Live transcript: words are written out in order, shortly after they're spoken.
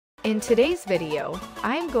In today's video,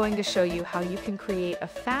 I am going to show you how you can create a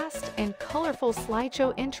fast and colorful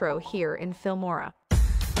slideshow intro here in Filmora.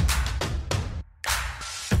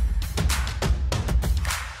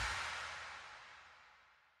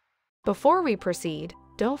 Before we proceed,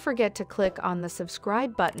 don't forget to click on the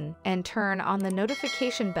subscribe button and turn on the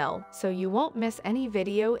notification bell so you won't miss any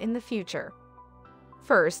video in the future.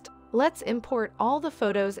 First, let's import all the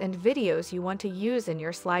photos and videos you want to use in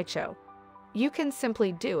your slideshow. You can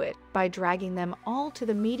simply do it by dragging them all to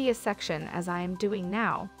the media section as I am doing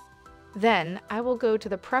now. Then I will go to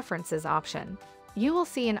the Preferences option. You will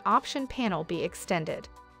see an option panel be extended.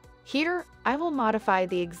 Here, I will modify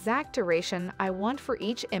the exact duration I want for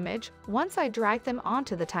each image once I drag them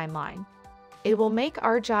onto the timeline. It will make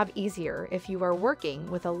our job easier if you are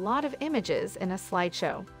working with a lot of images in a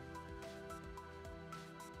slideshow.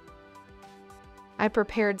 I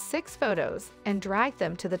prepared 6 photos and dragged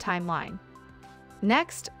them to the timeline.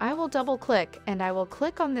 Next, I will double-click and I will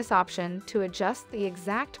click on this option to adjust the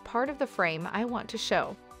exact part of the frame I want to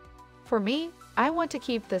show. For me, I want to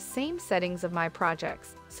keep the same settings of my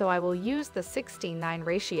projects, so I will use the 16:9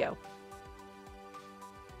 ratio.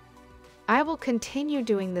 I will continue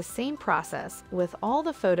doing the same process with all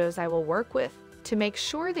the photos I will work with to make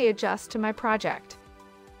sure they adjust to my project.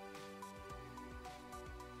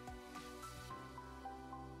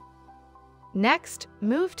 Next,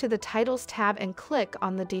 move to the Titles tab and click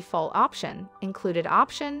on the default option, Included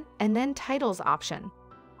option, and then Titles option.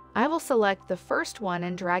 I will select the first one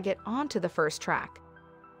and drag it onto the first track.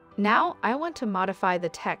 Now I want to modify the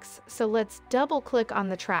text, so let's double-click on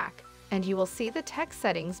the track, and you will see the text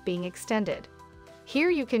settings being extended. Here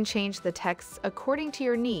you can change the text according to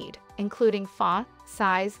your need, including font,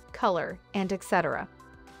 size, color, and etc.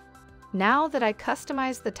 Now that I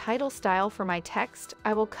customized the title style for my text,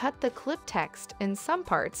 I will cut the clip text in some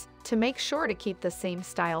parts to make sure to keep the same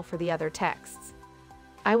style for the other texts.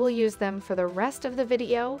 I will use them for the rest of the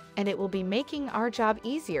video, and it will be making our job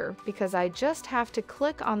easier because I just have to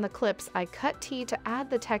click on the clips I cut to add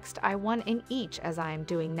the text I want in each as I am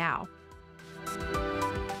doing now.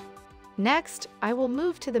 Next, I will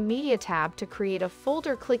move to the Media tab to create a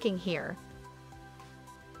folder clicking here,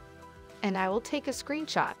 and I will take a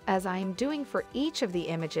screenshot as I am doing for each of the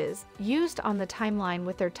images used on the timeline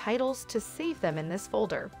with their titles to save them in this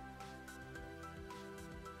folder.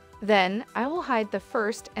 Then I will hide the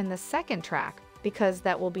first and the second track because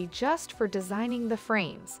that will be just for designing the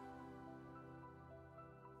frames.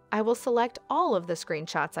 I will select all of the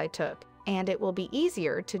screenshots I took, and it will be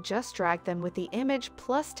easier to just drag them with the image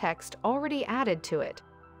plus text already added to it.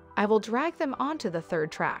 I will drag them onto the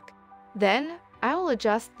third track. Then I will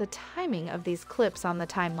adjust the timing of these clips on the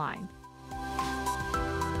timeline.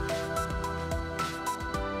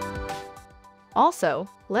 Also,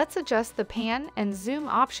 let's adjust the pan and zoom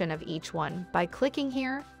option of each one by clicking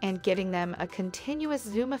here and giving them a continuous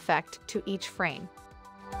zoom effect to each frame.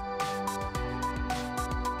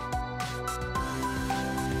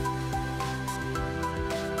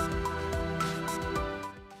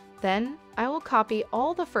 Then, I will copy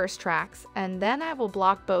all the first tracks, and then I will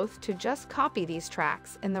block both to just copy these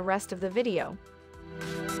tracks in the rest of the video.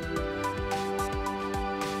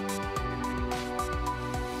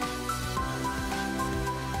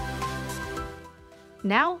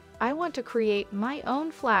 Now, I want to create my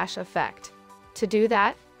own flash effect. To do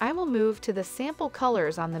that, I will move to the Sample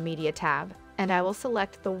Colors on the Media tab, and I will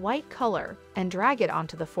select the white color and drag it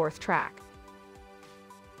onto the fourth track.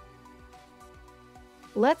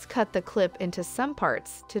 Let's cut the clip into some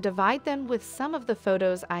parts to divide them with some of the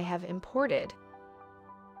photos I have imported.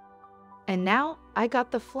 And now I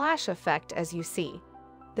got the flash effect as you see.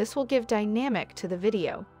 This will give dynamic to the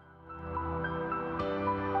video.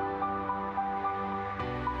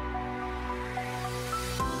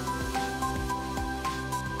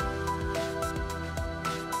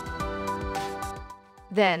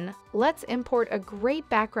 Then, let's import a great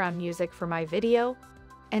background music for my video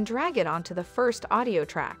and drag it onto the first audio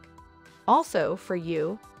track. Also, for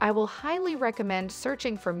you, I will highly recommend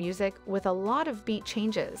searching for music with a lot of beat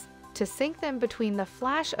changes to sync them between the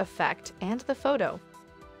flash effect and the photo.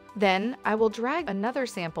 Then, I will drag another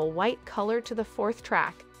sample white color to the fourth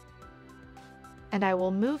track, and I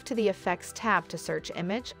will move to the Effects tab to search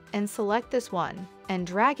image and select this one and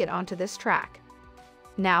drag it onto this track.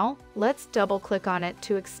 Now, let's double-click on it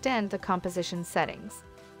to extend the composition settings.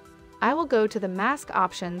 I will go to the mask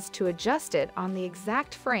options to adjust it on the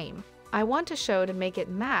exact frame I want to show to make it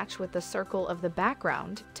match with the circle of the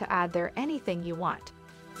background to add there anything you want.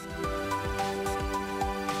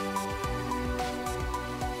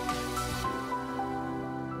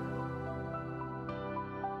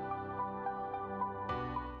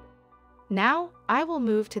 Now, I will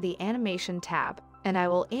move to the Animation tab, and I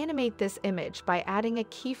will animate this image by adding a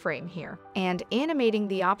keyframe here, and animating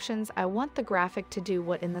the options I want the graphic to do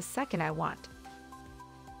what in the second I want.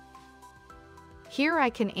 Here I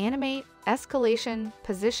can animate escalation,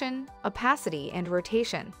 position, opacity, and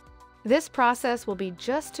rotation. This process will be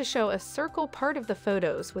just to show a circle part of the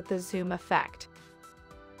photos with the zoom effect.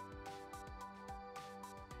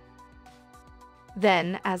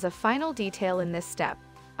 Then, as a final detail in this step,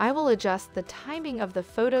 I will adjust the timing of the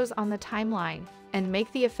photos on the timeline and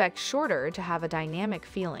make the effect shorter to have a dynamic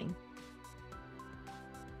feeling.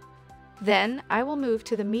 Then, I will move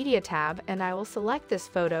to the Media tab and I will select this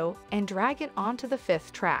photo and drag it onto the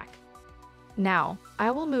 5th track. Now, I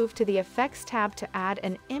will move to the Effects tab to add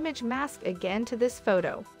an image mask again to this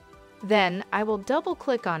photo. Then, I will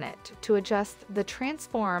double-click on it to adjust the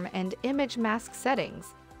Transform and Image Mask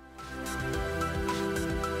settings.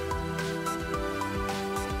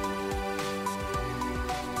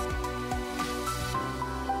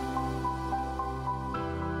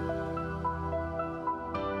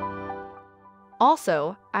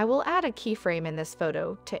 Also, I will add a keyframe in this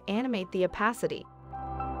photo to animate the opacity.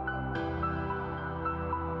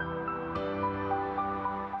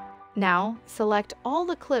 Now, select all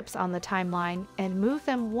the clips on the timeline and move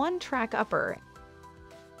them one track upper.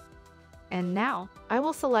 And now, I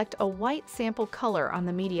will select a white sample color on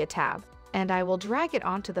the Media tab, and I will drag it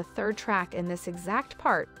onto the 3rd track in this exact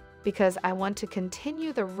part because I want to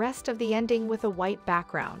continue the rest of the ending with a white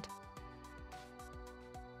background.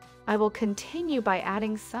 I will continue by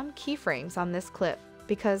adding some keyframes on this clip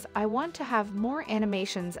because I want to have more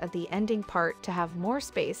animations at the ending part to have more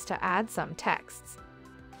space to add some texts.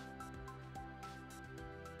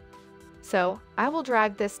 So, I will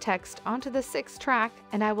drag this text onto the 6th track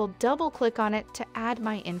and I will double-click on it to add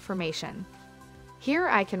my information. Here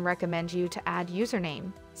I can recommend you to add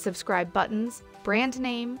username, subscribe buttons, brand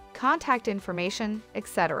name, contact information,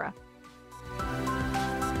 etc.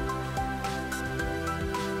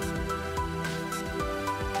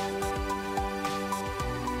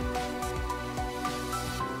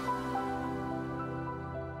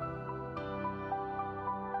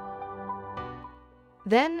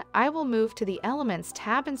 Then, I will move to the Elements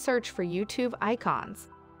tab and search for YouTube icons.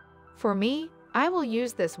 For me, I will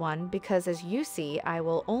use this one because as you see, I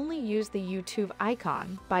will only use the YouTube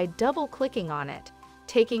icon by double-clicking on it,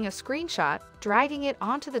 taking a screenshot, dragging it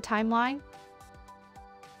onto the timeline,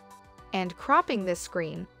 and cropping this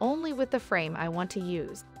screen only with the frame I want to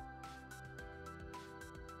use.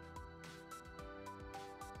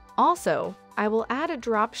 Also, I will add a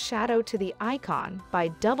drop shadow to the icon by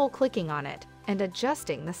double-clicking on it and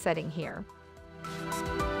adjusting the setting here.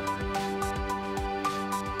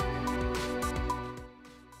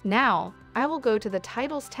 Now, I will go to the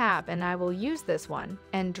Titles tab and I will use this one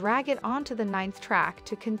and drag it onto the 9th track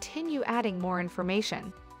to continue adding more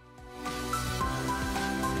information.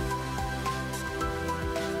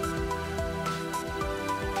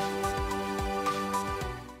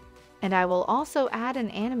 And I will also add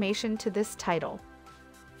an animation to this title.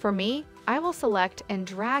 For me, I will select and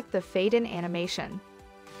drag the Fade In animation.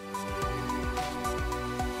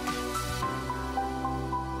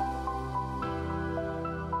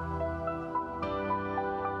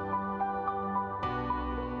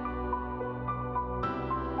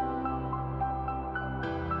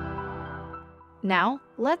 Now,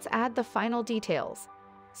 let's add the final details.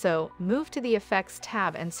 So, move to the Effects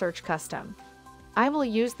tab and search Custom. I will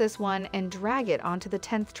use this one and drag it onto the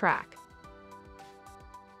 10th track.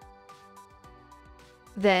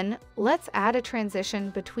 Then, let's add a transition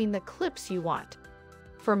between the clips you want.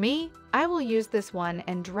 For me, I will use this one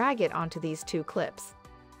and drag it onto these 2 clips.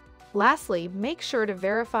 Lastly, make sure to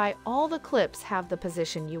verify all the clips have the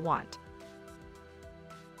position you want.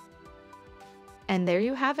 And there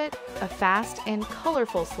you have it, a fast and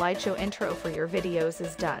colorful slideshow intro for your videos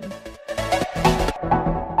is done.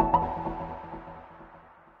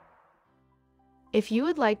 If you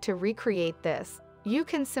would like to recreate this, you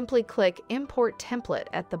can simply click Import Template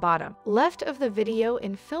at the bottom left of the video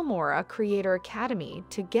in Filmora Creator Academy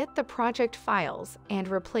to get the project files and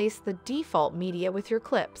replace the default media with your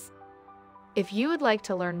clips. If you would like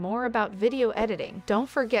to learn more about video editing, don't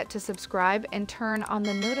forget to subscribe and turn on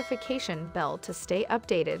the notification bell to stay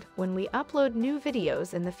updated when we upload new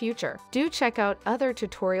videos in the future. Do check out other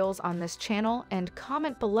tutorials on this channel and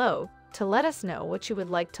comment below to let us know what you would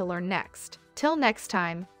like to learn next. Till next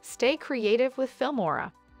time, stay creative with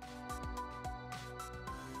Filmora.